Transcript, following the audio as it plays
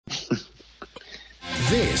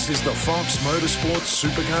This is the Fox Motorsports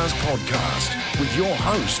Supercars podcast with your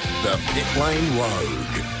host, the Pit Lane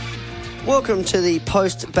Rogue. Welcome to the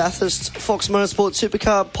post-Bathurst Fox Motorsports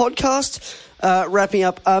Supercar podcast, wrapping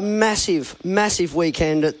up a massive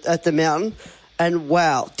weekend at the Mountain. And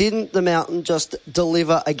wow, didn't the Mountain just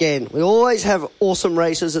deliver again? We always have awesome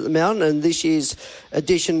races at the Mountain, and this year's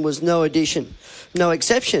edition was no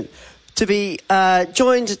exception. To be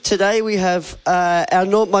joined today, we have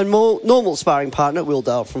my normal sparring partner, Will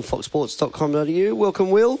Dale from foxsports.com.au.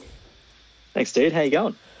 Welcome, Will. Thanks, dude. How you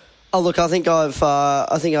going? Oh, look, I think I've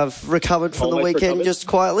recovered from the weekend just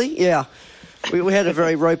quietly. Yeah, we had a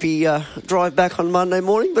very ropey drive back on Monday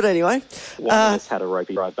morning, but anyway. One of us had a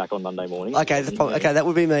ropey drive back on Monday morning. Okay, that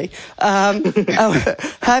would be me.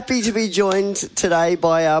 Happy to be joined today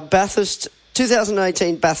by our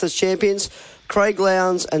 2018 Bathurst champions, Craig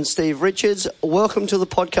Lowndes and Steve Richards. Welcome to the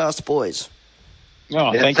podcast, boys.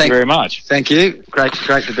 Oh, thank you very much. Thank you. Great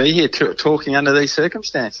to be here talking under these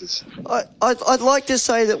circumstances. I'd like to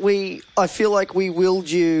say that I feel like we willed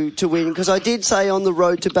you to win, because I did say on the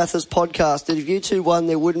Road to Bathurst podcast that if you two won,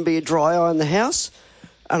 there wouldn't be a dry eye in the house.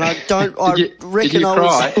 And I don't. Did you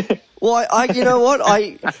cry? Well, you know what?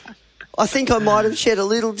 I think I might have shed a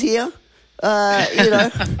little tear.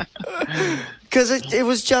 Because it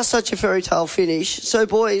was just such a fairy tale finish. So,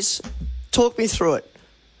 boys, talk me through it.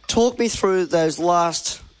 Talk me through those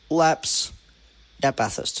last laps at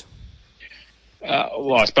Bathurst.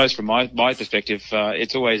 Well, I suppose from my perspective,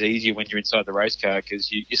 it's always easier when you're inside the race car because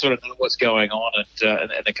you sort of know what's going on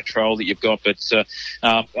and the control that you've got. But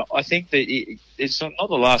I think that it's not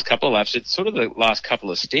the last couple of laps; it's sort of the last couple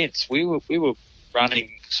of stints. We were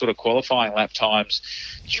running sort of qualifying lap times,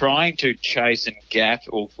 trying to chase and gap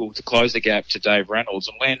or to close the gap to Dave Reynolds.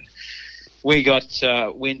 And when we got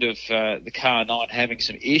wind of the car not having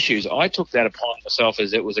some issues, I took that upon myself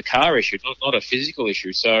as it was a car issue, not a physical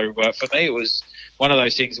issue. So for me, it was one of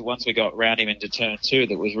those things that once we got round him into turn two,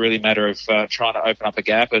 that was really a matter of trying to open up a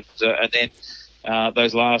gap. And then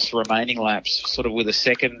those last remaining laps, sort of with a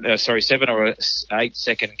 7 or 8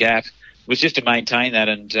 second gap, was just to maintain that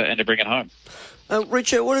and to bring it home.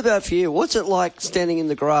 Richard, what about for you? What's it like standing in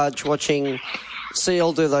the garage watching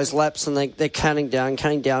CL do those laps and they're counting down,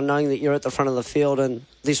 knowing that you're at the front of the field and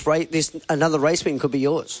another race win could be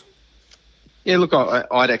yours? Yeah, look,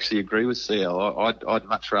 I'd actually agree with CL. I'd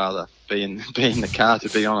much rather be in the car, to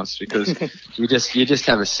be honest, because you just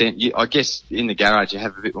have a sense. I guess in the garage you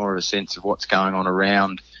have a bit more of a sense of what's going on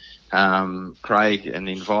around Craig and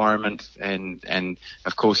the environment, and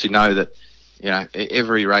of course you know that. You know,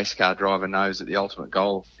 every race car driver knows that the ultimate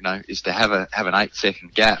goal, is to have an 8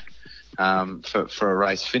 second gap for a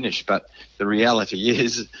race finish. But the reality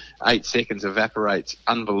is 8 seconds evaporates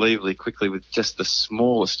unbelievably quickly with just the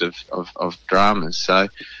smallest of dramas. So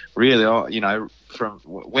really, from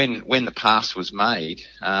when the pass was made,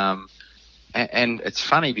 and it's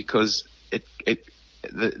funny because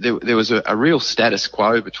there was a real status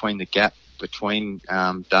quo between the gap between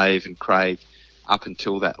Dave and Craig up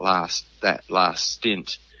until that last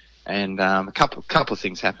stint, and a couple of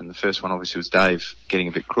things happened. The first one obviously was Dave getting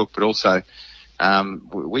a bit crook, but also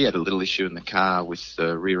we had a little issue in the car with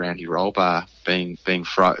the rear anti-roll bar being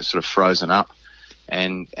sort of frozen up,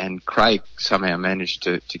 and Craig somehow managed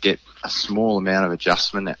to get a small amount of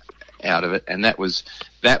adjustment out of it, and that was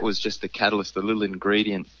just the catalyst, the little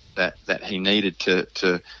ingredient that he needed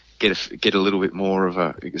to get a little bit more of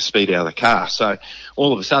a speed out of the car. So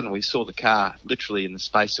all of a sudden we saw the car literally in the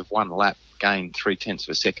space of one lap gain 0.3 of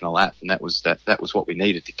a second a lap, and that was what we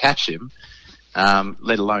needed to catch him,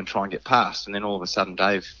 let alone try and get past. And then all of a sudden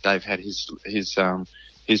Dave had his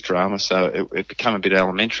drama, so it became a bit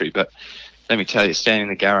elementary. But let me tell you, standing in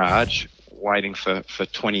the garage waiting for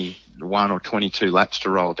 21 or 22 laps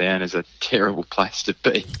to roll down is a terrible place to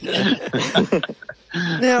be.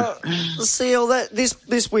 Now, CL,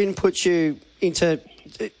 this win puts you into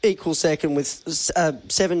equal second with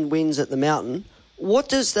 7 wins at the Mountain. What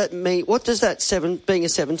does that mean? What does that being a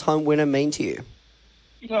 7-time winner mean to you?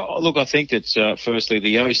 Look, I think that firstly,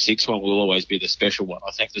 the 06 one will always be the special one.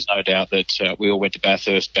 I think there's no doubt that we all went to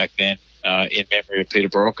Bathurst back then in memory of Peter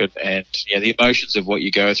Brock, and the emotions of what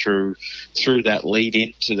you go through that lead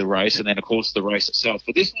into the race, and then of course the race itself.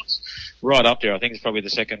 But this one's right up there. I think it's probably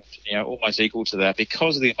the second, almost equal to that,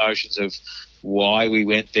 because of the emotions of why we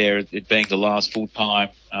went there, it being the last full-time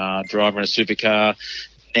driver in a supercar.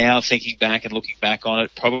 Now thinking back and looking back on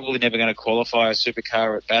it, probably never going to qualify a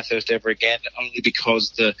supercar at Bathurst ever again, only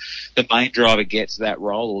because the main driver gets that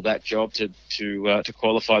role or that job to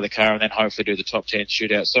qualify the car and then hopefully do the top 10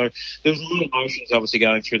 shootout. So there was a lot of emotions obviously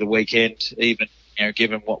going through the weekend, even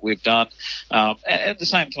given what we've done. At the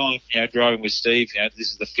same time, driving with Steve,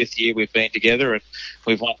 this is the 5th year we've been together, and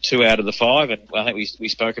we've won 2 out of the 5, and I think we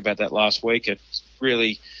spoke about that last week, and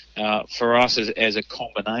really, for us as a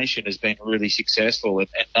combination has been really successful, and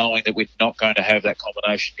knowing that we're not going to have that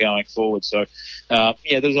combination going forward. So,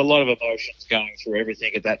 there's a lot of emotions going through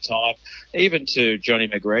everything at that time. Even to Johnny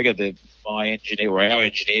McGregor, my engineer, or our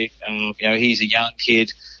engineer, he's a young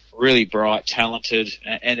kid, really bright, talented,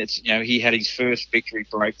 and it's, he had his first victory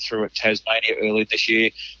breakthrough at Tasmania early this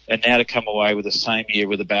year, and now to come away with the same year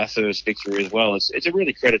with a Bathurst victory as well. It's a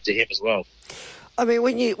really credit to him as well. I mean,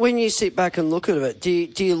 when you sit back and look at it, do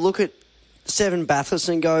you look at 7 Bathurst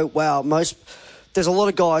and go, wow, there's a lot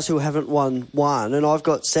of guys who haven't won one, and I've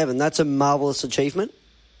got 7. That's a marvellous achievement.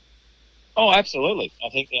 Oh, absolutely. I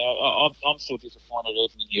think I'm still disappointed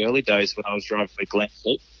even in the early days when I was driving with Glenn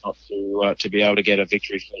Fleet not to be able to get a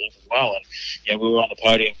victory for him as well. And we were on the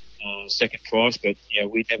podium second twice, but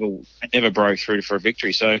we never broke through for a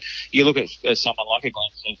victory. So you look at someone like a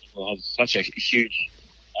Glenn Fleet who has such a huge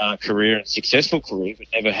career and successful career, but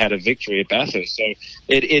never had a victory at Bathurst. So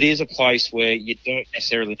it is a place where you don't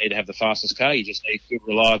necessarily need to have the fastest car. You just need good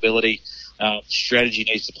reliability. Strategy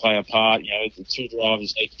needs to play a part. The 2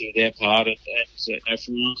 drivers need to do their part, and for us,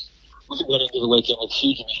 we went into the weekend with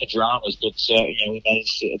huge amount of dramas, but we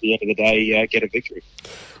managed to, at the end of the day, get a victory.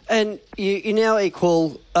 And you now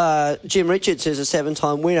equal Jim Richards as a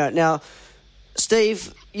 7-time winner. Now,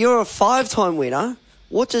 Steve, you're a 5-time winner.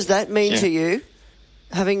 What does that mean to you,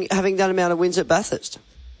 having that amount of wins at Bathurst?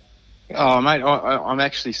 Oh, mate, I'm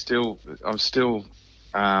still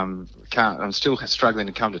struggling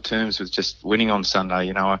to come to terms with just winning on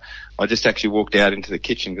Sunday. I just actually walked out into the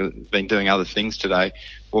kitchen, been doing other things today,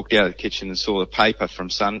 walked out of the kitchen and saw the paper from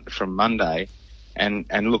Monday and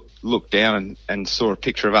looked down and saw a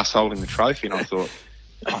picture of us holding the trophy, and I thought,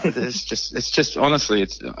 it's just honestly,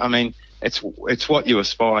 it's what you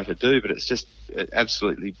aspire to do, but it's just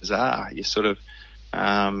absolutely bizarre. You sort of,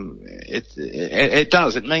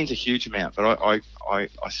 it means a huge amount, but I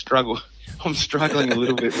struggle. I'm struggling a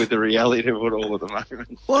little bit with the reality of it all at the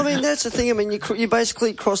moment. Well, I mean, that's the thing. I mean, you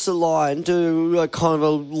basically cross the line, do a kind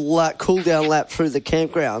of a cool-down lap through the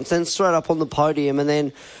campgrounds, then straight up on the podium, and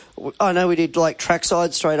then I know we did like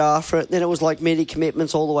trackside straight after it. Then it was like meaty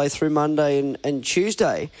commitments all the way through Monday and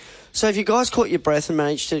Tuesday. So have you guys caught your breath and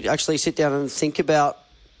managed to actually sit down and think about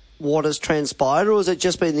what has transpired, or has it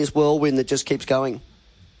just been this whirlwind that just keeps going?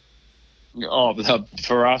 Oh,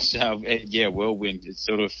 for us, whirlwind. It's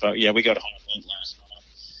sort of, we got home late last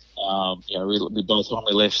night. We both, when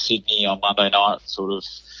we left Sydney on Monday night,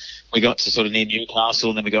 we got to sort of near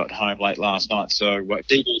Newcastle, and then we got home late last night. So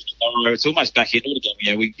debrief tomorrow. It's almost back into it again.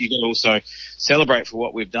 You got to also celebrate for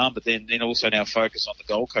what we've done, but then also now focus on the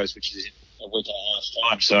Gold Coast, which is in a week and a half's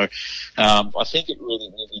time. So I think it really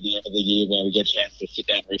will be the end of the year where we get a chance to sit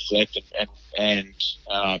down and reflect and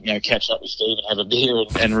catch up with Steve and have a beer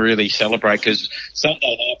and really celebrate. Because Sunday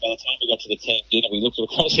night, by the time we got to the team dinner, we looked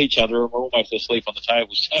across each other and we're almost asleep on the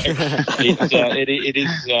table. So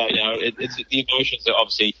it's the emotions that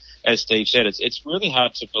obviously, as Steve said, it's really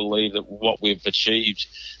hard to believe that what we've achieved,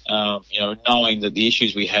 knowing that the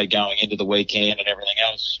issues we had going into the weekend and everything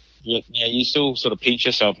else, you still sort of pinch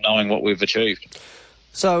yourself knowing what we've achieved.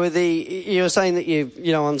 So you were saying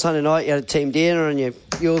that on Sunday night you had a team dinner and you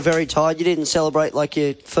were very tired. You didn't celebrate like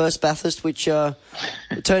your first Bathurst, which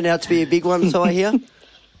turned out to be a big one, so I hear. No,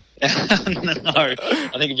 I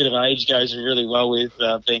think a bit of age goes really well with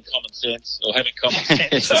being common sense or having common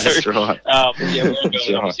sense. So, that's right. We were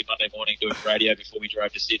obviously Monday morning doing radio before we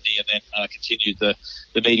drove to Sydney, and then continued the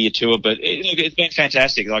media tour. But it's been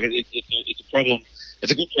fantastic. Like it's a problem.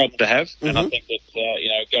 It's a good problem to have, and I think that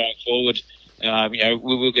going forward,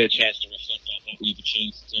 we will get a chance to reflect on what we've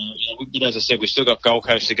achieved. But as I said, we've still got Gold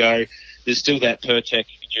Coast to go. There's still that Pertec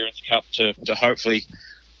Endurance Cup to hopefully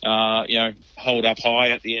hold up high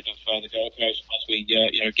at the end of the Gold Coast once we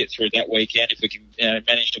get through that weekend. If we can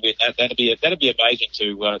manage to win that, that'd be amazing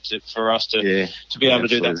for us to be able to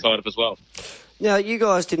do that side of as well. Now, you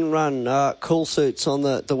guys didn't run cool suits on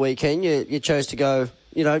the weekend. You chose to go,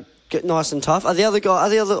 get nice and tough. Are the other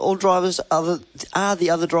drivers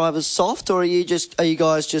soft, or are you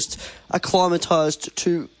guys just acclimatised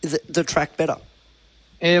to the track better?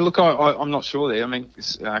 Yeah, look, I'm not sure there. I mean,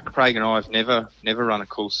 Craig and I have never run a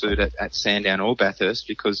cool suit at Sandown or Bathurst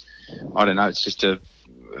because, I don't know, it's just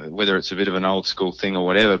whether it's a bit of an old school thing or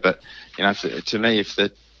whatever, but, to me, if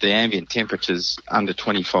the ambient temperature's under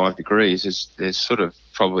 25 degrees, there's sort of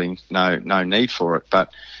probably no need for it. But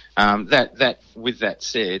with that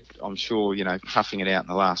said, I'm sure, toughing it out in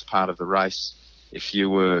the last part of the race, if you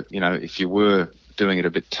were doing it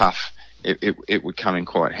a bit tough, it would come in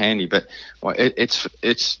quite handy. But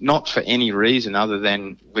it's not for any reason other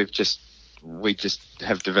than we just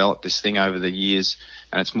have developed this thing over the years,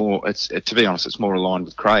 and to be honest, it's more aligned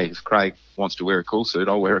with Craig. If Craig wants to wear a cool suit,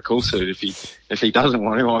 I'll wear a cool suit. If he doesn't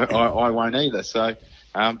want to, I won't either. So,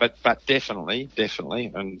 but definitely,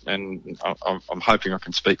 and I'm hoping I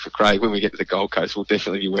can speak for Craig. When we get to the Gold Coast, we'll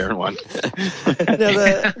definitely be wearing one.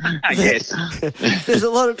 Yes. There's a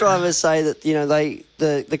lot of drivers say that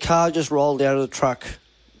the car just rolled out of the truck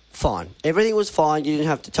fine. Everything was fine. You didn't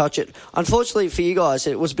have to touch it. Unfortunately for you guys,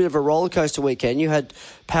 it was a bit of a roller coaster weekend. You had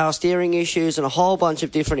power steering issues and a whole bunch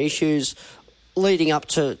of different issues leading up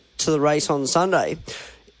to the race on Sunday.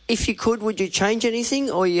 If you could, would you change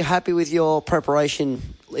anything, or are you happy with your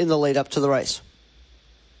preparation in the lead up to the race?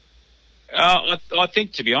 I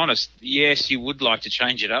think, to be honest, yes, you would like to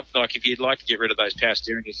change it up. Like, if you'd like to get rid of those power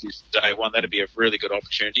steering issues day one, that'd be a really good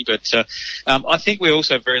opportunity. But I think we're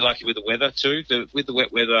also very lucky with the weather too. With the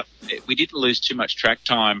wet weather, we didn't lose too much track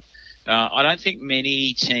time. I don't think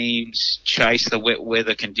many teams chase the wet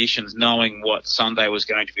weather conditions knowing what Sunday was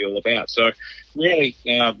going to be all about. So really,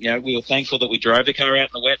 we were thankful that we drove the car out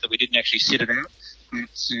in the wet, that we didn't actually sit it out.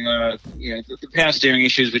 It's, the power steering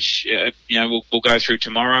issues, which, we'll go through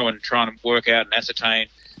tomorrow and try and work out and ascertain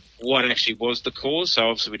what actually was the cause. So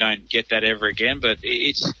obviously we don't get that ever again, but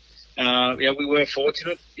it's, we were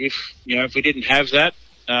fortunate. If we didn't have that,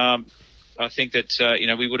 I think that,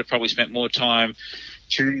 we would have probably spent more time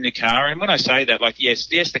tuning the car. And when I say that, yes,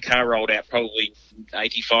 the car rolled out probably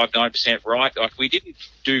 85, 90% right. Like, we didn't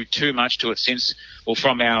do too much to it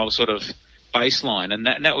from our sort of baseline,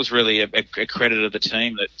 and that was really a credit of the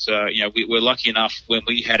team that we were lucky enough when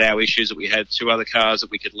we had our issues that we had two other cars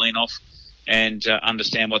that we could lean off and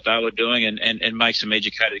understand what they were doing and make some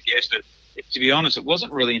educated guess. But to be honest, it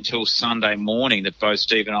wasn't really until Sunday morning that both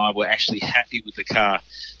Steve and I were actually happy with the car.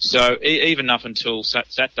 So even up until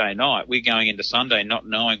Saturday night, we're going into Sunday not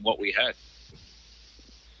knowing what we had.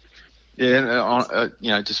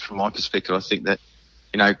 Yeah, just from my perspective, I think that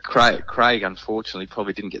Craig unfortunately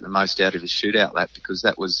probably didn't get the most out of his shootout lap, because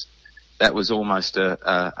that was almost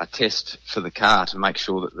a test for the car to make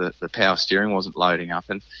sure that the power steering wasn't loading up.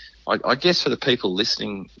 And I guess for the people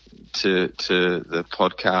listening to the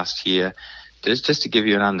podcast here, just to give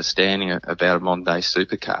you an understanding about a modern day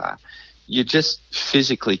supercar, you just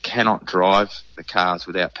physically cannot drive the cars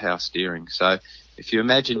without power steering. So if you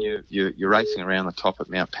imagine you're racing around the top at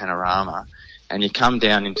Mount Panorama, and you come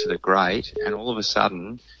down into the grate, and all of a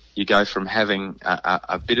sudden you go from having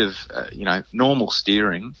a bit of normal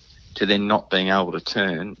steering to then not being able to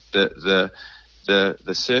turn. The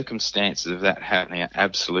circumstances of that happening are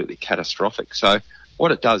absolutely catastrophic. So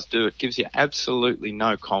what it does do, it gives you absolutely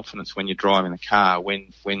no confidence when you're driving the car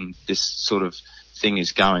when this sort of thing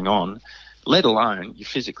is going on, let alone you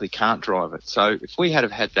physically can't drive it. So if we had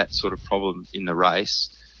that sort of problem in the race,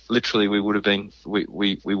 literally we would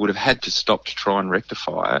have had to stop to try and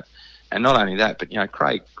rectify it. And not only that, but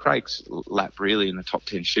Craig's lap really in the top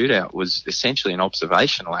 10 shootout was essentially an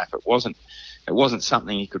observation lap. It wasn't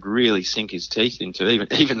something he could really sink his teeth into,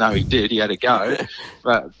 even though he did. He had a go.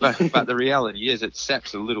 But the reality is, it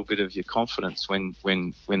saps a little bit of your confidence when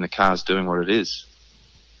the car's doing what it is.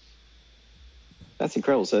 That's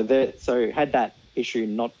incredible. So had that issue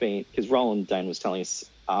not been, because Roland Dane was telling us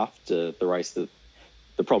after the race that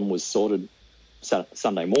the problem was sorted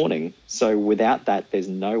Sunday morning. So without that, there's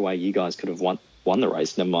no way you guys could have won the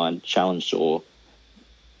race, never mind challenged or,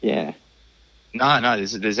 yeah. No,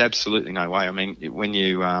 there's absolutely no way. I mean, when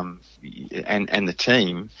you and the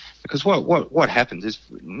team, because what happens is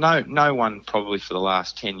no one probably for the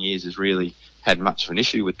last 10 years has really had much of an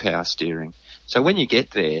issue with power steering. So when you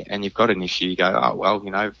get there and you've got an issue, you go, oh well,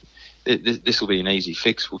 this will be an easy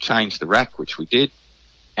fix. We'll change the rack, which we did,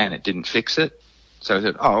 and it didn't fix it. So I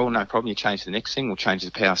said, oh, no problem, you change the next thing, we'll change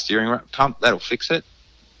the power steering pump, that'll fix it.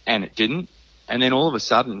 And it didn't. And then all of a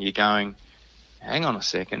sudden you're going, hang on a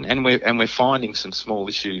second, and we're finding some small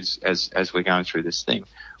issues as we're going through this thing.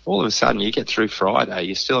 All of a sudden you get through Friday,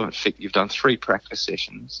 you still haven't fixed, you've done 3 practice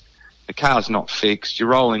sessions, the car's not fixed, you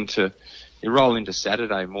roll into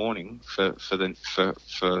Saturday morning for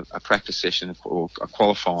a practice session or a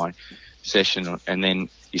qualifying session, and then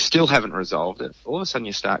you still haven't resolved it. All of a sudden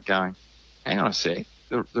you start going, hang on a sec,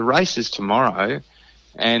 the race is tomorrow,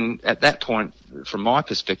 and at that point, from my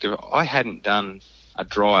perspective, I hadn't done a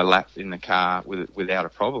dry lap in the car without a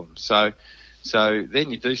problem. So then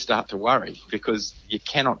you do start to worry, because you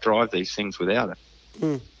cannot drive these things without it.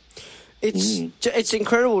 Mm. It's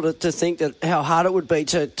incredible to think that how hard it would be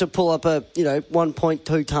to pull up a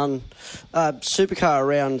 1.2 ton supercar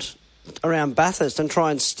around around Bathurst and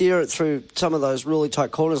try and steer it through some of those really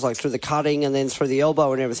tight corners, like through the cutting and then through the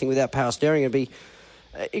elbow and everything without power steering. It'd be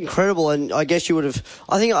incredible. And I guess you would have...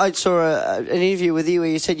 I think I saw an interview with you where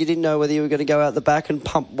you said you didn't know whether you were going to go out the back and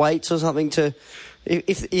pump weights or something to...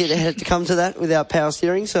 if it had to come to that without power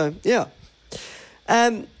steering. So, yeah.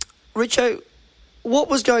 Richo, what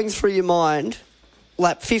was going through your mind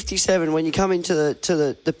lap 57 when you come into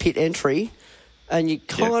the pit entry and you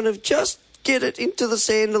kind of just get it into the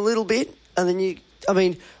sand a little bit, and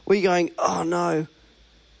then were you going, oh no?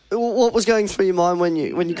 What was going through your mind when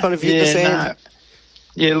you kind of hit the sand? No.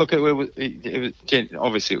 Yeah, look, it was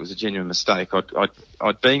obviously it was a genuine mistake.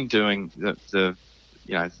 I'd been doing the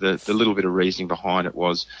little bit of reasoning behind it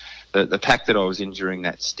was the fact that I was in during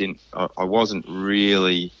that stint. I wasn't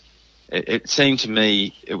really. It seemed to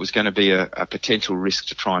me it was going to be a potential risk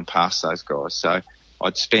to try and pass those guys. So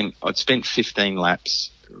I'd spent 15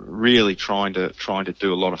 laps really trying to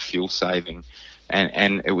do a lot of fuel saving,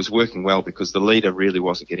 and it was working well because the leader really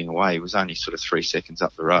wasn't getting away. He was only sort of 3 seconds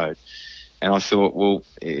up the road. And I thought, well,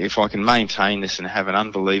 if I can maintain this and have an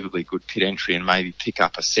unbelievably good pit entry and maybe pick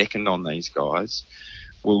up a second on these guys,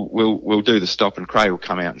 we'll do the stop and Craig will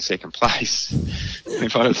come out in second place. And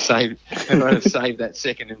if I'd have saved that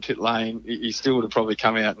second in pit lane, he still would have probably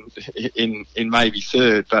come out in maybe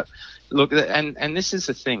third. But look, and this is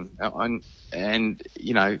the thing, and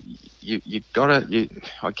you know,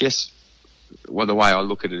 I guess, well, the way I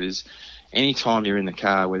look at it is, anytime you're in the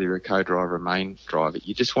car, whether you're a co-driver or main driver,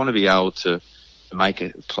 you just want to be able to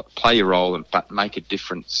play your role but make a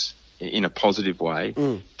difference in a positive way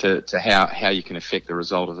to how you can affect the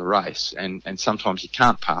result of the race. And sometimes you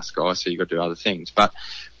can't pass guys, so you've got to do other things. But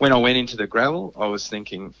when I went into the gravel, I was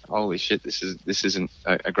thinking, holy shit, this isn't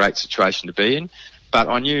a great situation to be in. But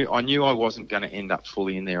I knew I wasn't going to end up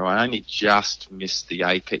fully in there. I only just missed the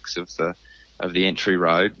apex of the entry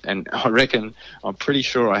road, and I'm pretty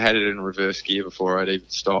sure I had it in reverse gear before I'd even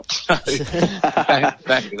stopped. So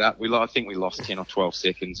back it up. I think we lost 10 or 12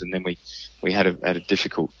 seconds, and then we had a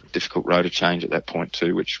difficult rotor change at that point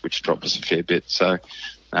too, which dropped us a fair bit. So,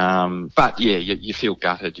 but yeah, you feel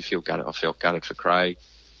gutted. I felt gutted for Craig.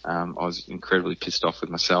 I was incredibly pissed off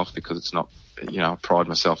with myself because it's not, you know, I pride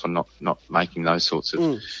myself on not making those sorts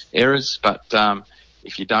of errors. But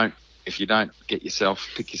if you don't pick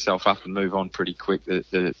yourself up and move on pretty quick,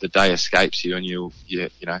 the day escapes you, and you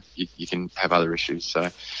can have other issues. So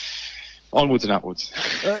onwards and upwards.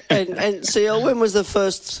 And CL, when was the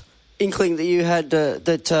first inkling that you had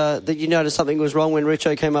that you noticed something was wrong when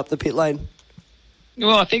Richo came up the pit lane?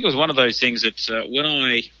 Well, I think it was one of those things that when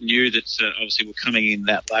I knew that obviously we're coming in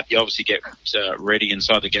that lap, you obviously get ready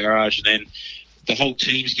inside the garage, and then the whole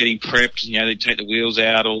team's getting prepped. You know, they take the wheels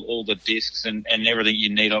out, all the discs and everything you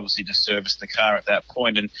need, obviously, to service the car at that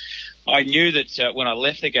point. And I knew that when I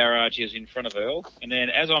left the garage, he was in front of Earl. And then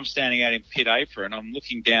as I'm standing out in pit apron, I'm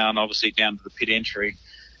looking down, obviously, down to the pit entry.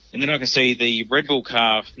 And then I can see the Red Bull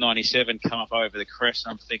car 97 come up over the crest,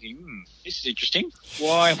 and I'm thinking, this is interesting.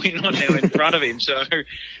 Why are we not now in front of him? So,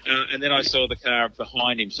 and then I saw the car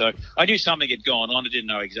behind him. So I knew something had gone on. I didn't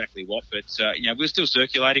know exactly what, but we're still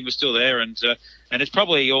circulating, we're still there, and it's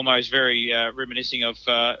probably almost very reminiscing of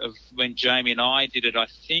when Jamie and I did it. I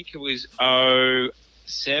think it was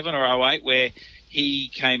 07 or 08, where he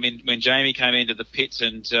came in when Jamie came into the pits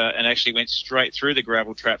and actually went straight through the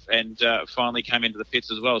gravel trap and finally came into the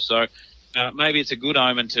pits as well. So maybe it's a good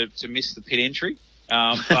omen to miss the pit entry.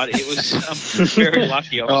 But it was very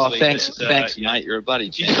lucky, obviously. Oh, thanks, mate. You're a bloody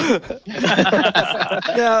champ.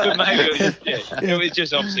 It was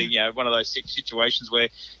just obviously, one of those situations where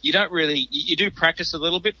you don't really, you do practice a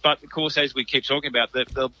little bit, but of course, as we keep talking about,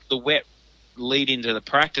 the wet lead into the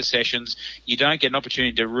practice sessions, you don't get an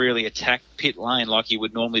opportunity to really attack pit lane like you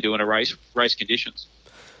would normally do in a race conditions.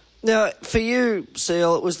 Now, for you,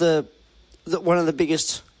 Seal, it was the one of the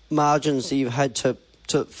biggest margins that you've had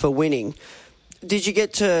for winning. Did you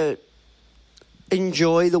get to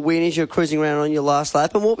enjoy the win as you're cruising around on your last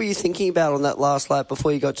lap? And what were you thinking about on that last lap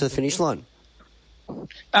before you got to the finish line?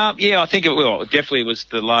 I think it definitely was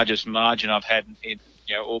the largest margin I've had in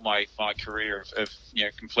all my career of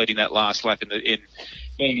completing that last lap in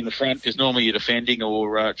being in the front, because normally you're defending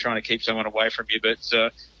or trying to keep someone away from you. But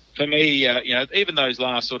for me, even those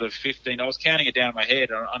last sort of 15, I was counting it down in my head.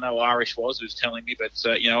 I know Irish was telling me, but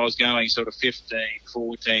I was going sort of 15,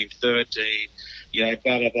 14, 13,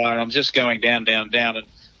 blah blah blah, and I'm just going down, and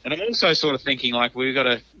I'm also sort of thinking like we've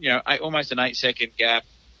got almost an 8-second gap.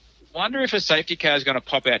 Wonder if a safety car is going to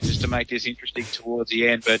pop out just to make this interesting towards the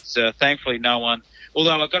end, but thankfully no one.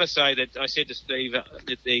 Although I've got to say that I said to Steve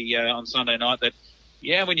on Sunday night that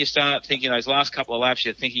yeah, when you start thinking those last couple of laps,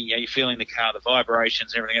 you're thinking, you're feeling the car, the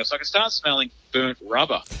vibrations, everything else. I can start smelling burnt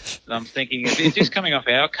rubber. And I'm thinking, is this coming off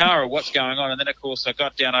our car or what's going on? And then, of course, I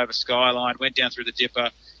got down over Skyline, went down through the Dipper,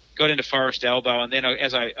 got into Forest Elbow, and then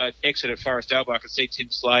as I exited Forest Elbow, I could see Tim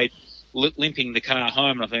Slade limping the car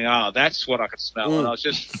home, and I think, that's what I could smell. And I was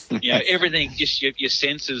just, everything, just your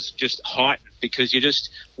senses just heightened because you just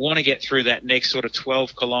want to get through that next sort of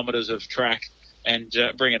 12 kilometres of track and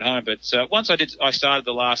bring it home. But once I started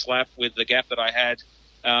the last lap with the gap that I had,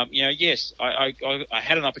 yes, I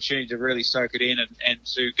had an opportunity to really soak it in and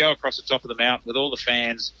to go across the top of the mountain with all the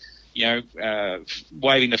fans,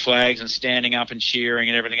 waving the flags and standing up and cheering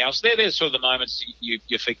and everything else. There's sort of the moments you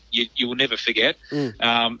will never forget.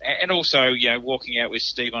 And also, walking out with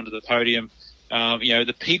Steve onto the podium,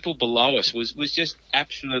 the people below us was just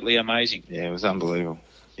absolutely amazing. Yeah, it was unbelievable.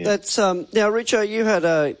 Yeah. That's now, Richo, you had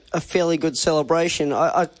a fairly good celebration.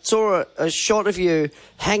 I saw a shot of you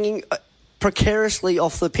hanging precariously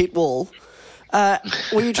off the pit wall.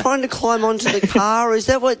 Were you trying to climb onto the car? Is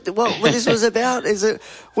that what this was about?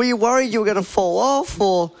 Were you worried you were going to fall off,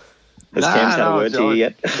 or? Has Cam's had a word to you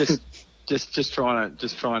yet? just trying to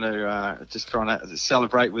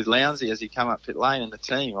celebrate with Lowndes as he come up pit lane and the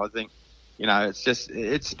team. I think, it's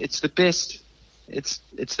the best. It's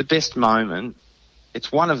the best moment. It's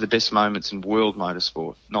one of the best moments in world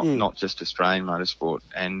motorsport, not just Australian motorsport.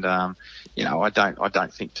 And I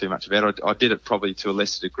don't think too much about it. I did it probably to a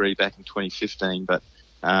lesser degree back in 2015, but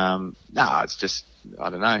it's just, I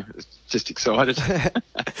don't know, it's just excited. I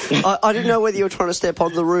didn't know whether you were trying to step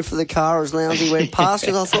on the roof of the car as Lowndes went past,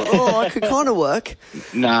 because I thought, I could kind of work.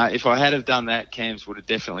 No, if I had have done that, Cams would have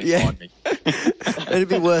definitely fined me. It'd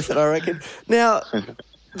be worth it, I reckon. Now,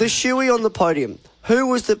 the shoey on the podium. Who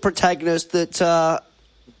was the protagonist that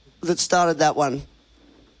started that one?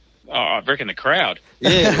 Oh, I reckon the crowd.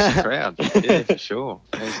 Yeah, it was the crowd. Yeah, for sure.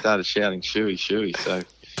 They started shouting "shooey, shooey." So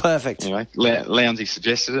perfect. Anyway, Lowndes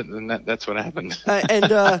suggested it, and that's what happened.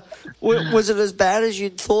 Was it as bad as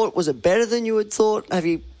you'd thought? Was it better than you had thought?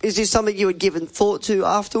 Is this something you had given thought to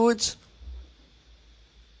afterwards?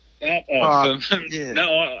 No,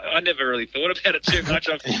 I never really thought about it too much.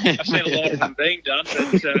 I've seen a lot of them being done,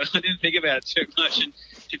 but I didn't think about it too much. And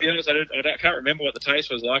to be honest, I can't remember what the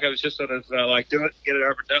taste was like. I was just sort of do it, get it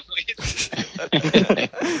over and done with.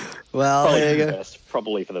 Well, probably there you go.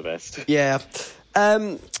 Probably for the best. Yeah.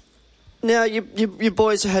 Now, you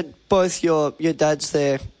boys had both your dads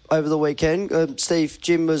there over the weekend.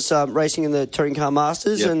 Jim was racing in the Touring Car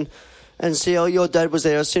Masters, yep. And CL, your dad was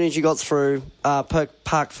there as soon as you got through Parc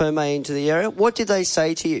Fermé into the area. What did they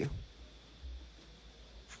say to you?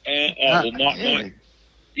 My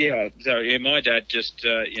dad just,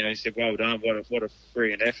 he said, well done, what a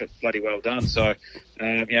brilliant effort, bloody well done. So,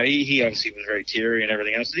 he obviously was very teary and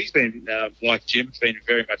everything else. And he's been, like Jim, been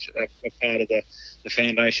very much a part of the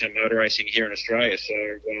foundation of motor racing here in Australia. So,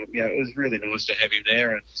 it was really nice to have him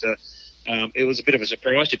there. And it was a bit of a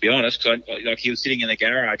surprise, to be honest, because he was sitting in the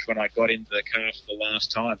garage when I got into the car for the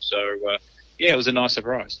last time. So, it was a nice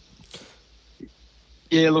surprise.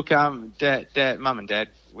 Yeah, look, Mum and Dad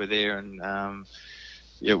were there, and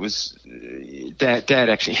it was Dad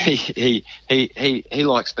actually. He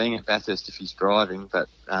likes being at Bathurst if he's driving, but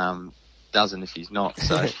doesn't if he's not.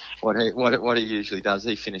 So what he usually does,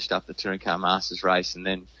 he finished up the Touring Car Masters race and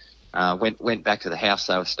then went back to the house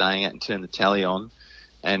they were staying at and turned the tally on.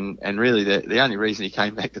 And really the only reason he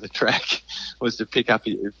came back to the track was to pick up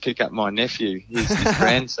my nephew, his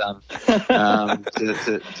grandson,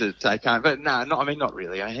 to take home. But no, not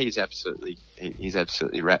really. I mean, he's absolutely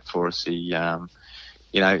wrapped for us. He, I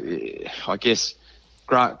guess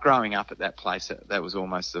growing up at that place, that was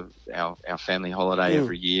almost our family holiday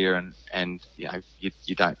every year. And you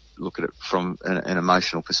don't look at it from an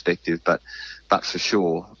emotional perspective, but for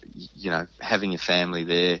sure, having your family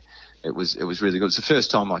there, it was really good. It's the first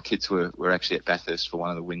time my kids were actually at Bathurst for one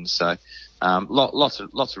of the wins. So, lots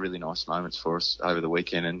of really nice moments for us over the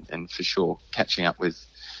weekend, and for sure catching up with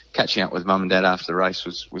Mum and Dad after the race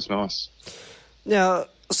was nice. Now,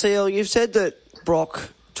 CL, you've said that Brock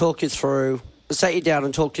sat you down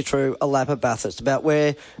and talked you through a lap at Bathurst about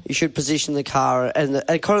where you should position the car and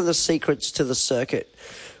kind of the secrets to the circuit.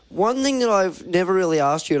 One thing that I've never really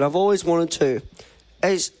asked you, and I've always wanted to,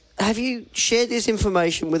 is, have you shared this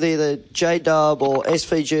information with either J-Dub or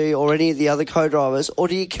SVG or any of the other co-drivers, or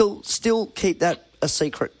do you still keep that a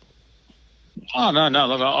secret? Oh, no.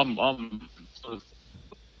 Look, I'm sort of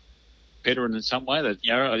veteran in some way that,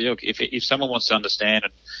 if someone wants to understand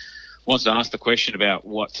and wants to ask the question about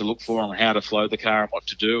what to look for and how to flow the car and what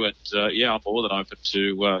to do. And I'm more than open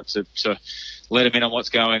to let him in on what's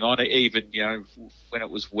going on. Even when it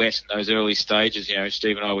was wet in those early stages,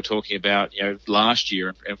 Steve and I were talking about last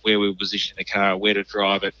year and where we were positioning the car, where to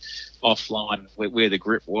drive it offline, where the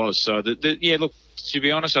grip was. So look, to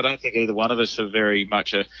be honest, I don't think either one of us are very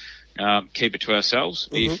much keep it to ourselves.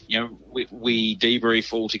 Mm-hmm. If we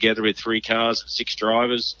debrief all together with 3 cars and 6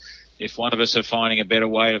 drivers. If one of us are finding a better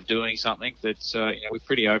way of doing something, that we're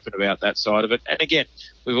pretty open about that side of it. And again,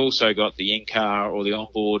 we've also got the in-car or the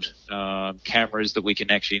onboard cameras that we can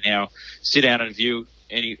actually now sit down and view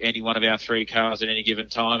any one of our 3 cars at any given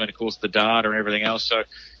time, and of course the data and everything else. So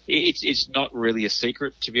it's not really a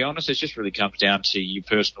secret, to be honest. It just really comes down to your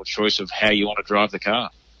personal choice of how you want to drive the car.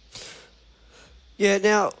 Yeah,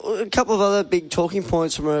 now, a couple of other big talking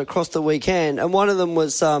points from across the weekend, and one of them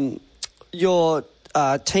was your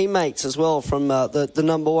teammates as well from the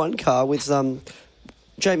number 1 car with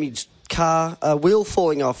Jamie's car wheel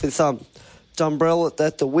falling off with Dumbrell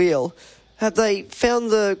at the wheel. Have they found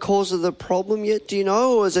the cause of the problem yet, do you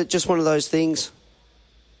know, or is it just one of those things?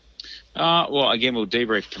 Well, again, we'll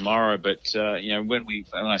debrief tomorrow, but when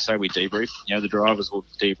I say we debrief, the drivers will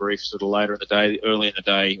debrief sort of later in the day, early in the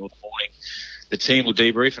day or the morning. The team will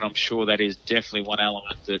debrief, and I'm sure that is definitely one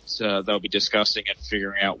element that they'll be discussing and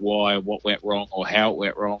figuring out why, what went wrong, or how it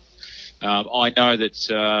went wrong. I know that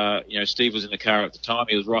Steve was in the car at the time.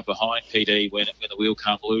 He was right behind PD when the wheel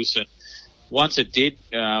came loose, and once it did,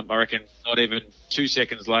 I reckon not even 2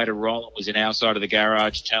 seconds later, Roland was in our side of the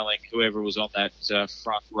garage telling whoever was on that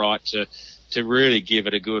front right to really give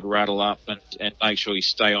it a good rattle up and make sure you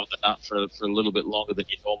stay on the nut for a little bit longer than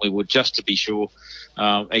you normally would, just to be sure.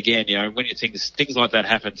 Again, when you think things like that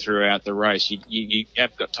happen throughout the race, you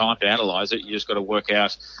haven't got time to analyse it. You just got to work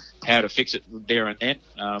out how to fix it there and then.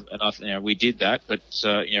 And we did that, but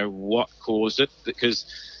what caused it? Because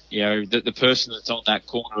the person that's on that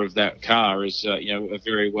corner of that car is a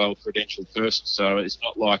very well credentialed person. So it's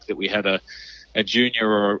not like that we had a junior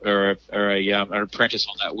or an apprentice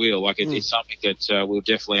on that wheel. It's something that we'll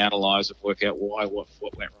definitely analyse and work out why, what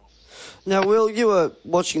went wrong. Now, Will, you were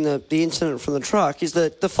watching the incident from the truck. Is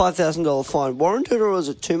the $5,000 fine warranted, or is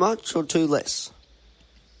it too much or too less?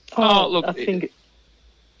 Look, I think...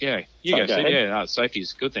 Yeah, you go, Steve. Yeah, safety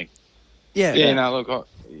is a good thing. Yeah. No, look,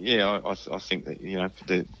 I think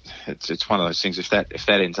that it's one of those things. If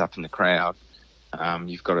that ends up in the crowd,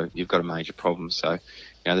 you've got a major problem. So,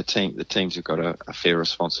 the teams have got a fair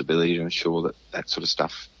responsibility to ensure that sort of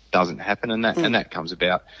stuff doesn't happen, and that comes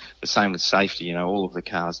about. The same with safety. All of the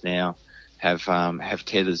cars now have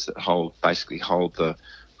tethers that hold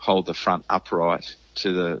the front upright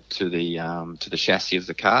to the chassis of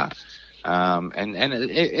the car, and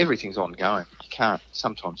everything's ongoing.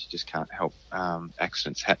 Sometimes you just can't help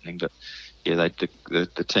accidents happening, but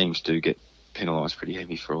the teams do get penalised pretty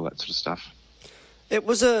heavy for all that sort of stuff. It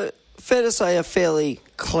was fair to say a fairly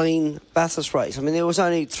clean Bathurst race. I mean, there was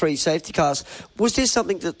only 3 safety cars. Was there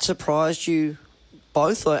something that surprised you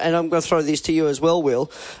both? And I'm going to throw this to you as well, Will.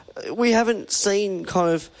 We haven't seen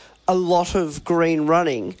kind of a lot of green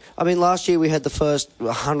running. I mean, last year we had the first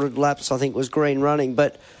 100 laps, I think, was green running,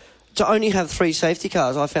 but to only have 3 safety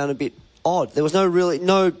cars, I found a bit odd. There was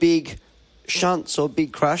no big shunts or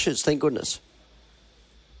big crashes, thank goodness.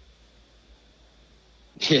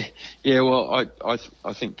 Yeah. Well,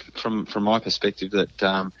 I think from my perspective that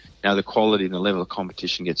the quality and the level of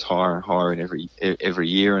competition gets higher and higher in every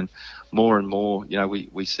year, and more,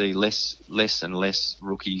 we see less and less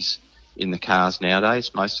rookies in the cars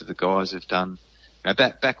nowadays. Most of the guys have done.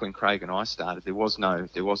 Back when Craig and I started, there was no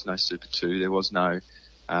Super 2, there was no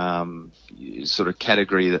sort of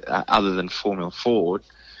category that, other than Formula Ford,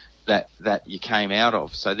 that you came out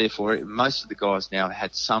of. So therefore, most of the guys now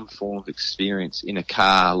had some form of experience in a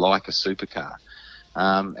car like a supercar,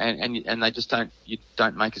 and they just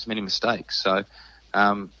don't make as many mistakes. So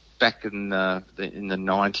back in the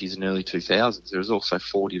 90s and early 2000s, there was also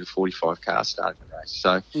 40 to 45 cars starting the race.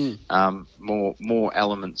 So more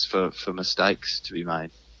elements for mistakes to be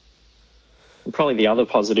made. Probably the other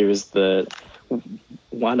positive is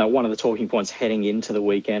one of the talking points heading into the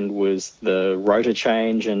weekend was the rotor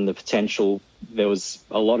change and the potential. There was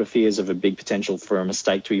a lot of fears of a big potential for a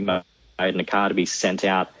mistake to be made and a car to be sent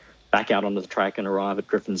back out onto the track and arrive at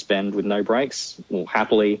Griffin's Bend with no brakes. Well,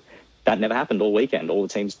 happily, that never happened all weekend. All the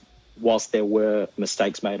teams, whilst there were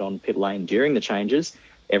mistakes made on pit lane during the changes,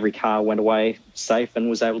 every car went away safe and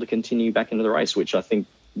was able to continue back into the race, which I think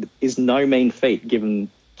is no mean feat given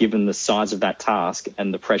the size of that task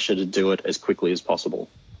and the pressure to do it as quickly as possible.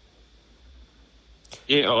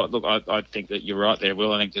 Yeah, look, I think that you're right there,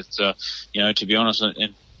 Will. I think that, to be honest,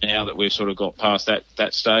 and now that we've sort of got past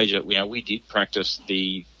that stage, that we did practice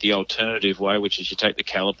the alternative way, which is you take the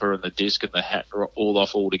caliper and the disc and the hat all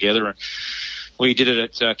off altogether, and we did it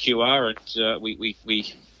at QR, and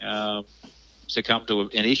we succumbed to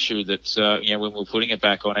an issue that when we were putting it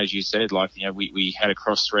back on, as you said, we had a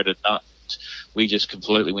cross-threaded nut. We just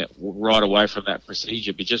completely went right away from that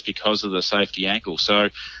procedure, but just because of the safety ankle. So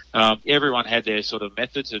everyone had their sort of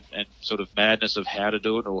methods and sort of madness of how to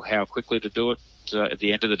do it or how quickly to do it. At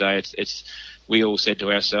the end of the day, we all said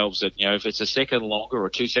to ourselves that if it's a second longer or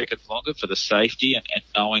 2 seconds longer for the safety and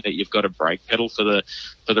knowing that you've got a brake pedal for the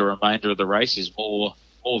remainder of the race is more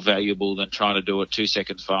valuable than trying to do it 2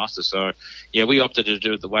 seconds faster. So, we opted to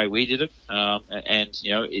do it the way we did it. I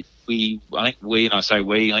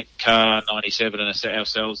think Car 97 and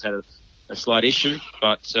ourselves had a slight issue,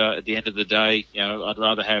 but at the end of the day, I'd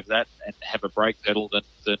rather have that and have a brake pedal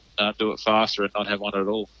than do it faster and not have one at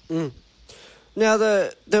all. Mm. Now,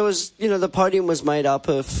 there was, the podium was made up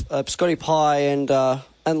of Scotty Pye and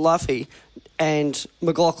Luffy and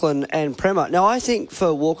McLaughlin and Prema. Now, I think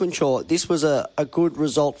for Walkinshaw, this was a good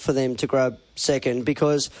result for them to grab second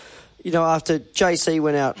because, after JC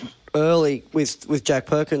went out early with Jack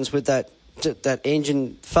Perkins with that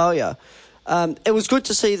engine failure, it was good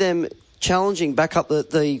to see them challenging back up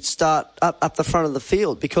the start, up the front of the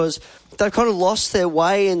field because they've kind of lost their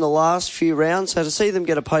way in the last few rounds. So to see them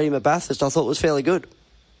get a podium at Bathurst, I thought was fairly good.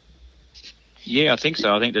 Yeah, I think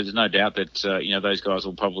so. I think there's no doubt that, those guys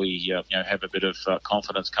will probably, have a bit of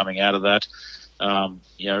confidence coming out of that.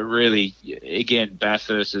 Really, again,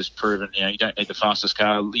 Bathurst has proven, you don't need the fastest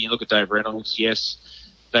car. You look at Dave Reynolds, yes,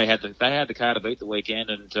 they had the car to beat the weekend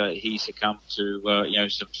and he succumbed to,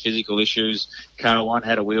 some physical issues. Car 1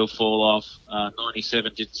 had a wheel fall off.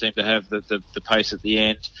 97 didn't seem to have the pace at the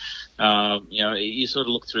end. You sort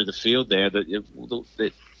of look through the field there that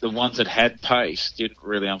the ones that had pace didn't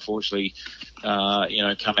really, unfortunately,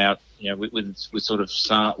 come out, with sort of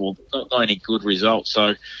not any good results.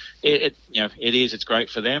 So it's great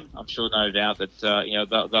for them. I'm sure, no doubt that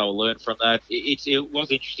they'll learn from that. It was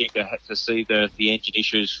interesting to see the engine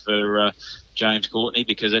issues for James Courtney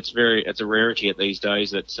because it's a rarity at these days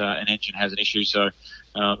that an engine has an issue. So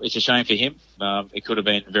it's a shame for him. It could have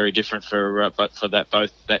been very different for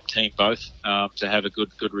that team to have a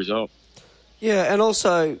good result. Yeah, and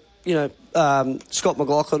also, Scott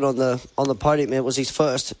McLaughlin on the podium, it was his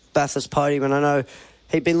first Bathurst podium, and I know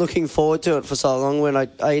he'd been looking forward to it for so long. When I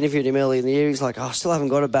interviewed him early in the year, he's like, I still haven't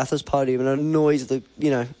got a Bathurst podium, and it annoys the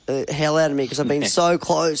hell out of me because I've been so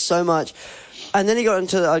close, so much. And then he got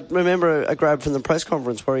into, I remember a grab from the press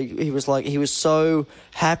conference where he was like, he was so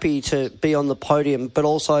happy to be on the podium, but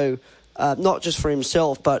also not just for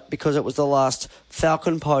himself, but because it was the last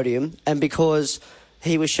Falcon podium and because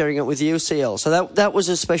he was sharing it with UCL. So that was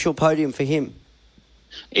a special podium for him.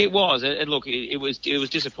 It was, and look, it was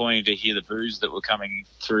disappointing to hear the boos that were coming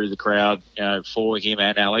through the crowd, for him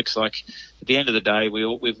and Alex. Like at the end of the day,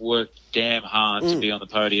 we've worked damn hard to be on the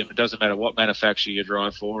podium. It doesn't matter what manufacturer you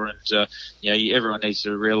drive for, and everyone needs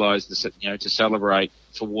to realise this, to celebrate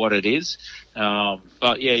for what it is.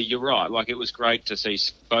 But yeah, you're right. Like it was great to see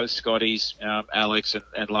both Scotties, Alex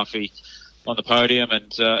and Luffy on the podium,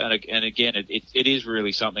 and again, it is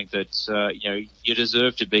really something that you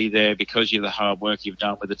deserve to be there because of the hard work you've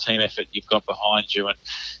done with the team effort you've got behind you, and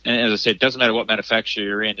as I said, it doesn't matter what manufacturer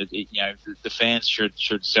you're in. The fans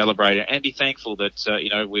should celebrate it and be thankful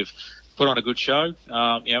that we've put on a good show.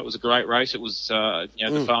 It was a great race. It was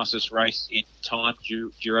the fastest race in time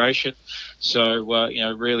duration. So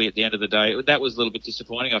really at the end of the day, that was a little bit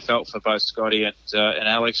disappointing. I felt for both Scotty and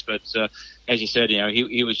Alex, but as you said,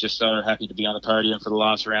 he was just so happy to be on the podium for the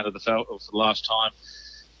last round of for the last time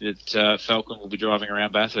that Falcon will be driving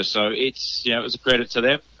around Bathurst. So it's it was a credit to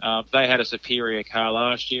them. They had a superior car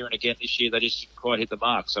last year, and again this year they just didn't quite hit the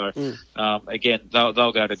mark. So again, they'll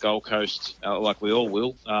go to Gold Coast like we all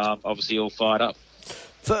will. Obviously, all fired up.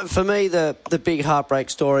 For me, the big heartbreak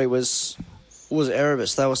story was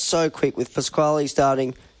Erebus. They were so quick with Pasquale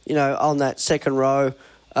starting, on that second row.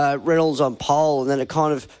 Reynolds on pole, and then it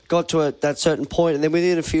kind of got to that certain point, and then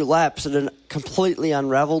within a few laps it completely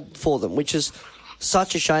unravelled for them, which is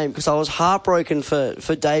such a shame because I was heartbroken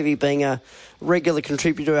for Davey being a regular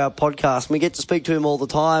contributor to our podcast. We get to speak to him all the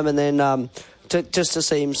time, and then just to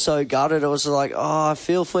see him so gutted, it was like, oh, I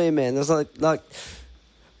feel for you, man. There's like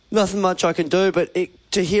nothing much I can do, but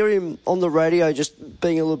to hear him on the radio just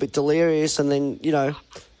being a little bit delirious, and then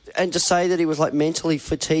and to say that he was like mentally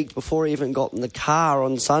fatigued before he even got in the car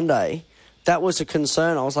on Sunday, that was a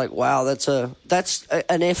concern. I was like, wow, that's an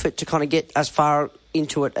effort to kind of get as far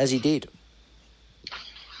into it as he did.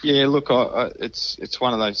 Yeah, look, it's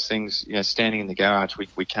one of those things. You know, standing in the garage,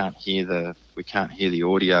 we can't hear the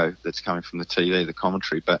audio that's coming from the TV, the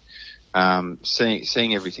commentary. But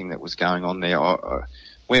seeing everything that was going on there,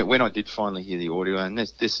 when I did finally hear the audio, and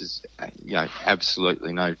this is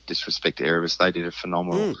absolutely no disrespect to Erebus, they did a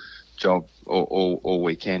phenomenal job all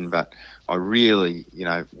weekend. But I really,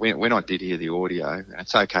 when I did hear the audio, and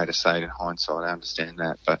it's okay to say it in hindsight, I understand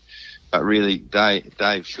that, but really,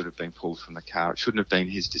 Dave should have been pulled from the car. It shouldn't have been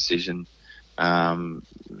his decision to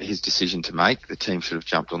make. The team should have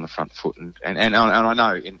jumped on the front foot. And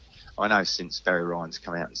I know since Barry Ryan's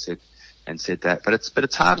come out and said that, but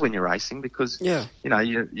it's hard when you're racing because you're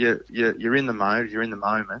in the mode, you're in the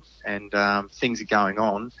moment, and things are going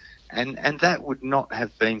on, and that would not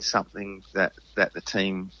have been something that the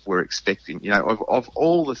team were expecting. Of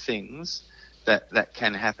all the things that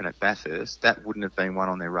can happen at Bathurst, that wouldn't have been one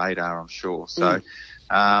on their radar, I'm sure. So,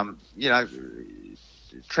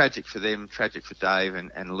 tragic for them, tragic for Dave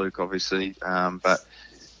and Luke, obviously. But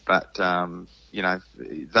that's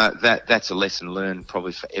a lesson learned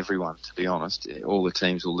probably for everyone, to be honest. All the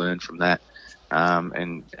teams will learn from that.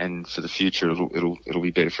 And for the future, it'll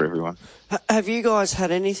be better for everyone. Have you guys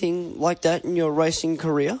had anything like that in your racing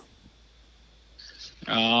career?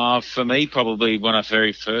 For me, probably when I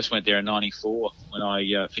very first went there in '94, when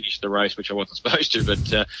I finished the race, which I wasn't supposed to, but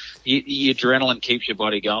the adrenaline keeps your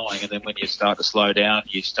body going, and then when you start to slow down,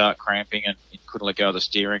 you start cramping, and you couldn't let go of the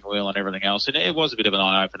steering wheel and everything else. And it was a bit of an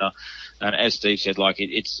eye opener. And as Steve said,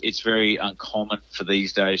 it's very uncommon for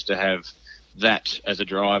these days to have that as a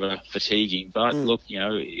driver fatiguing. But look,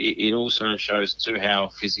 it also shows too how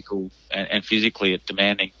physical and physically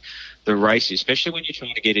demanding the race, especially when you're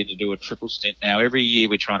trying to get in to do a triple stint. Now, every year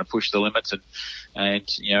we're trying to push the limits, and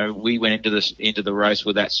we went into the race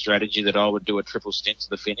with that strategy that I would do a triple stint to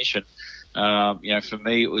the finish. And for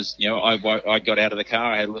me, it was I got out of the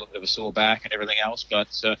car, I had a little bit of a sore back and everything else, but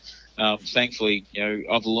thankfully,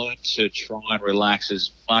 I've learned to try and relax as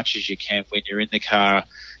much as you can when you're in the car,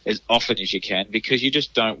 as often as you can, because you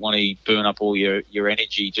just don't want to burn up all your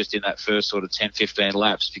energy just in that first sort of 10, 15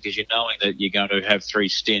 laps, because you're knowing that you're going to have 3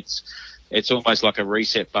 stints. It's almost like a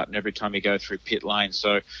reset button every time you go through pit lane.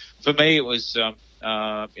 So for me, it was,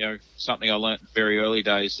 something I learnt very early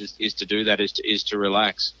days is to do that, is to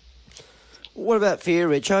relax. What about for you,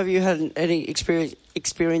 Rich? Have you had any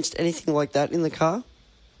experienced anything like that in the car?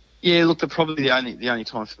 Yeah, look, probably the only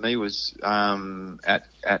time for me was at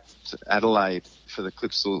Adelaide for the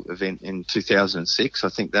Clipsal event in 2006. I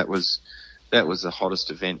think that was the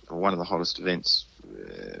hottest event, or one of the hottest events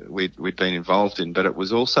we'd been involved in. But it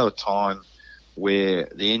was also a time where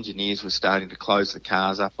the engineers were starting to close the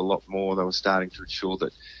cars up a lot more. They were starting to ensure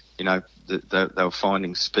that they were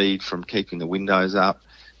finding speed from keeping the windows up.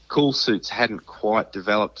 Cool suits hadn't quite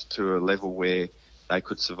developed to a level where they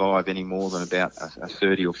could survive any more than about a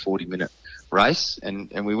 30 or 40 minute race. And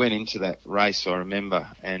we went into that race, I remember,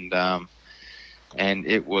 and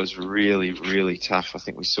it was really, really tough. I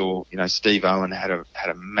think we saw, Steve Owen had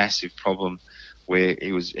a massive problem where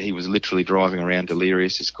he was literally driving around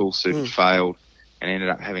delirious. His cool suit had failed and ended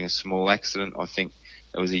up having a small accident. I think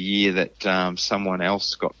it was a year that someone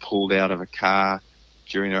else got pulled out of a car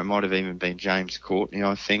during, it might have even been James Courtney,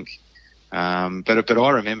 I think. But I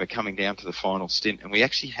remember coming down to the final stint, and we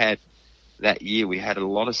actually had that year, we had a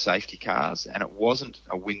lot of safety cars, and it wasn't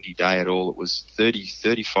a windy day at all. It was 30,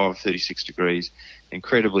 35, 36 degrees,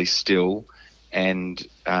 incredibly still, and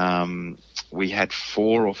we had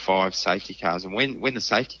 4 or 5 safety cars. And when the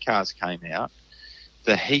safety cars came out,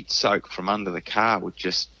 the heat soak from under the car would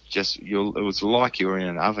it was like you were in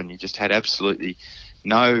an oven. You just had absolutely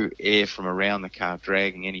no air from around the car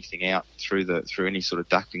dragging anything out through any sort of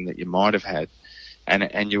ducting that you might have had,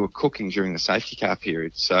 and you were cooking during the safety car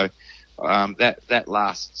period. So that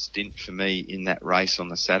last stint for me in that race on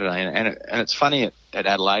the Saturday, and it's funny at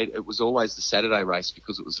Adelaide, it was always the Saturday race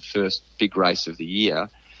because it was the first big race of the year,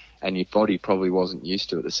 and your body probably wasn't used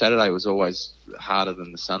to it. The Saturday was always harder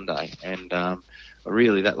than the Sunday, and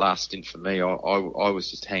really that last stint for me, I was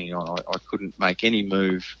just hanging on. I couldn't make any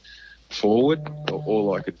move forward.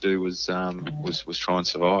 All I could do was try and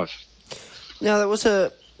survive. Now, there was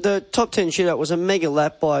the top 10 shootout was a mega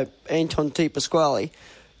lap by Anton Di Pasquale.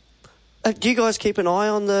 Do you guys keep an eye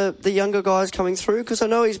on the younger guys coming through? Because I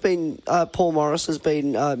know he's been Paul Morris has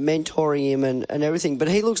been mentoring him and everything, but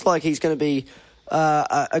he looks like he's going to be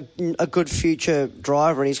a good future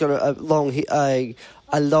driver, and he's got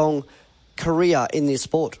a long career in this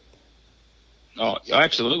sport. Oh,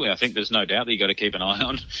 absolutely. I think there's no doubt that you've got to keep an eye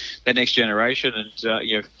on that next generation.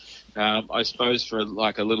 And, I suppose for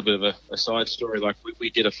like a little bit of a side story, like we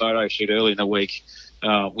did a photo shoot early in the week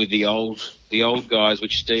with the old guys,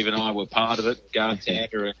 which Steve and I were part of it, Garth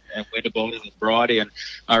Tander and Winterbottom and Bridie. And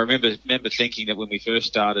I remember thinking that when we first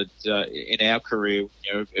started in our career,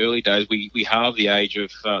 early days, we halved the age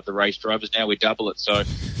of the race drivers. Now we double it. So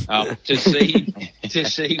to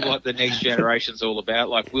see what the next generation's all about,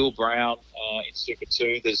 like Will Brown in Super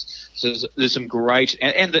 2, there's some great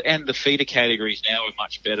and the feeder categories now are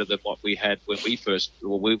much better than what we had when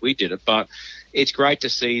we did it. But it's great to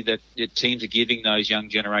see that the teams are giving those young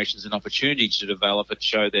generations an opportunity to develop and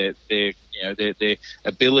show their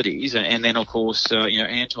abilities. And then, of course,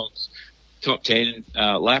 Anton's top 10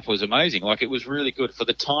 lap was amazing. Like, it was really good for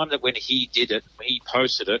the time that when he did it, when he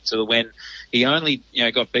posted it, to when he only,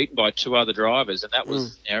 got beaten by 2 other drivers. And that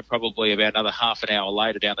was, probably about another half an hour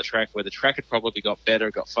later down the track, where the track had probably got better,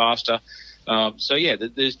 got faster.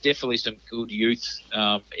 There's definitely some good youth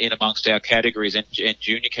in amongst our categories and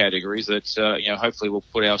junior categories that hopefully will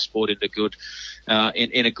put our sport into good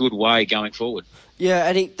in a good way going forward. Yeah,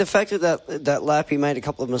 and the fact that lap he made a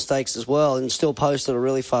couple of mistakes as well and still posted a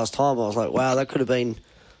really fast time, I was like, wow, that could have been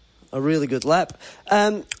a really good lap.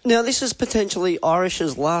 Now, this is potentially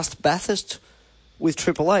Irish's last Bathurst with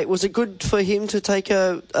Triple Eight. Was it good for him to take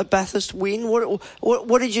a Bathurst win?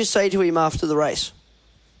 What did you say to him after the race?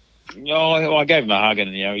 No, I gave him a hug,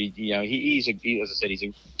 and he's as I said, he's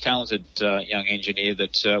a talented young engineer.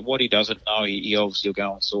 That what he doesn't know, he obviously will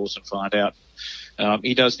go and source and find out.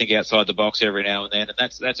 He does think outside the box every now and then, and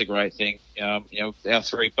that's a great thing. All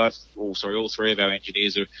three of our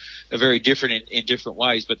engineers are very different in different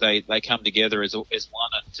ways, but they come together as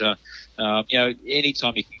one. And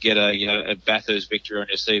anytime you can get a Bathurst victory on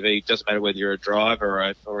your CV, it doesn't matter whether you're a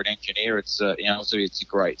driver or an engineer. It's it's a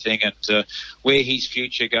great thing. And where his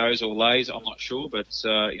future goes or lays, I'm not sure, but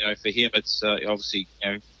for him, it's obviously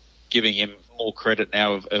giving him more credit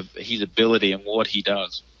now of his ability and what he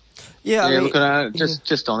does. Yeah, look,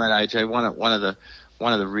 just on that, AJ,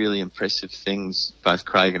 one of the really impressive things both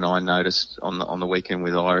Craig and I noticed on the weekend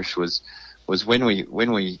with Irish was when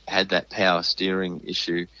we had that power steering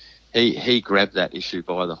issue, he grabbed that issue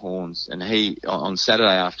by the horns, and he on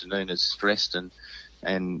Saturday afternoon, as stressed and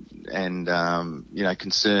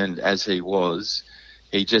concerned as he was,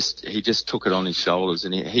 he just took it on his shoulders,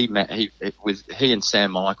 and he and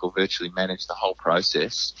Sam Michael virtually managed the whole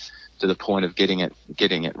process to the point of getting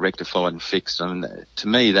it rectified and fixed. And to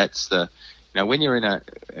me, that's when you're in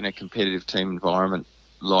a competitive team environment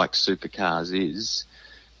like supercars is,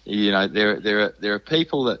 there are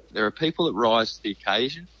people that rise to the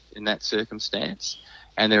occasion in that circumstance,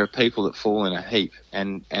 and there are people that fall in a heap,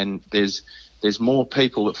 and there's more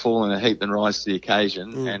people that fall in a heap than rise to the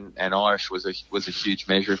occasion, and Irish was a huge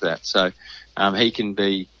measure of that. So he can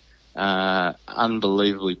be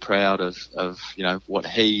unbelievably proud of what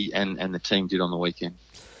he and the team did on the weekend.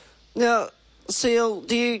 Now, Seal,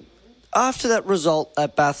 after that result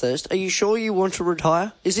at Bathurst, are you sure you want to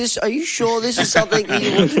retire? Are you sure this is something that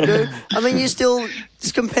you want to do? I mean, you're still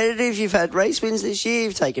competitive. You've had race wins this year.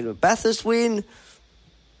 You've taken a Bathurst win.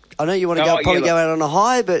 I know you want to go out on a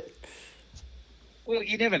high, but... Well,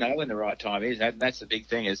 you never know when the right time is. That's the big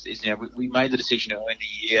thing. We made the decision early in the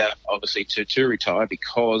year, obviously, to retire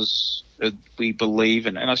because we believe,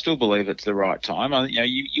 and I still believe it's the right time.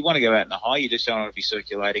 You want to go out in the high. You just don't want to be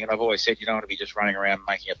circulating. And I've always said you don't want to be just running around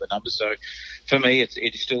making up the numbers. So for me,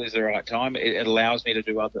 it still is the right time. It allows me to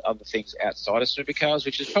do other things outside of supercars,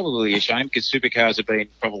 which is probably a shame because supercars have been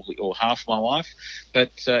probably half my life.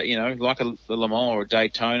 But like a Le Mans or a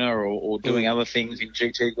Daytona or doing other things in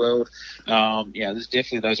GT world, there's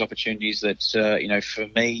definitely those opportunities that for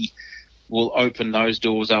me will open those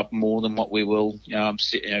doors up more than what we will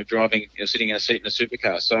driving, sitting in a seat in a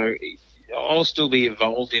supercar. So I'll still be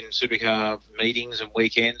involved in supercar meetings and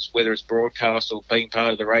weekends, whether it's broadcast or being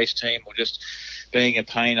part of the race team or just being a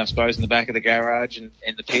pain, I suppose, in the back of the garage and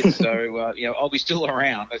the pits. So, I'll be still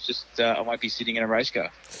around. It's just I won't be sitting in a race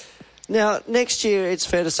car. Now, next year, it's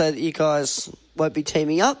fair to say that you guys won't be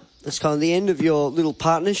teaming up. That's kind of the end of your little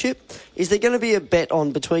partnership. Is there going to be a bet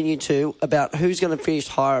on between you two about who's going to finish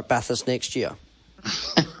higher at Bathurst next year?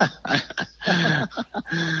 I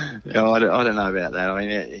don't know about that. I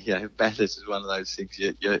mean, Bathurst is one of those things.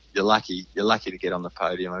 You're lucky to get on the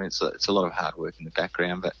podium. I mean, it's a lot of hard work in the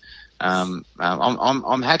background, but I'm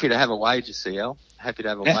happy to have a wager, CL. Happy to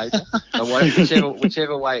have a wager.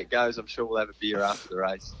 Whichever way it goes, I'm sure we'll have a beer after the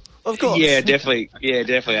race. Of course. Yeah, definitely,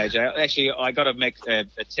 AJ. Actually, I got a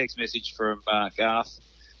text message from Garth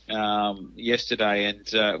yesterday, and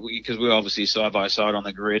because we were obviously side by side on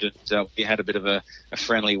the grid, and we had a bit of a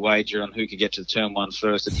friendly wager on who could get to turn one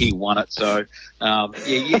first, and he won it. So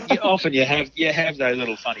often you have those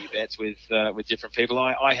little funny bets with different people.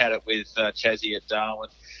 I had it with Chazzy at Darwin.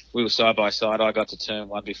 We were side by side. I got to turn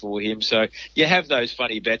one before him. So you have those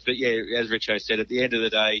funny bets. But yeah, as Richo said, at the end of the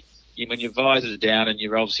day, when your visor's down and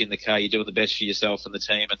you're obviously in the car, you're doing the best for yourself and the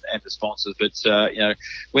team and the sponsors. But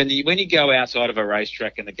when you go outside of a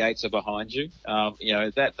racetrack and the gates are behind you,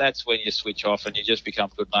 that's when you switch off and you just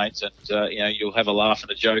become good mates. And you'll have a laugh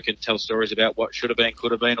and a joke and tell stories about what should have been,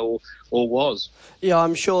 could have been, or was. Yeah,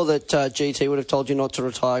 I'm sure that GT would have told you not to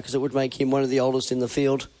retire because it would make him one of the oldest in the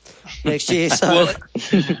field next year. So. Well,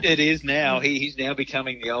 it is now. He's now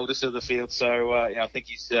becoming the oldest of the field, so I think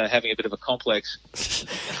he's having a bit of a complex.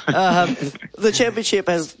 The championship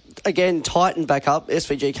has, again, tightened back up.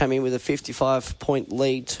 SVG came in with a 55-point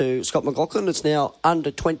lead to Scott McLaughlin. It's now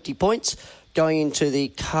under 20 points going into the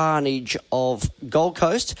carnage of Gold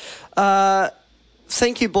Coast.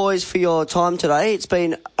 Thank you, boys, for your time today. It's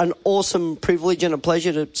been an awesome privilege and a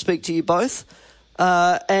pleasure to speak to you both.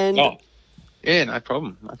 Yeah, no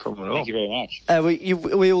problem. No problem at all. Thank you very much.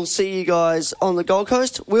 We will see you guys on the Gold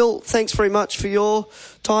Coast. Will, thanks very much for your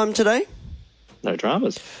time today. No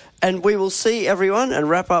dramas. And we will see everyone and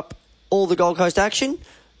wrap up all the Gold Coast action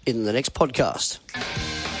in the next podcast.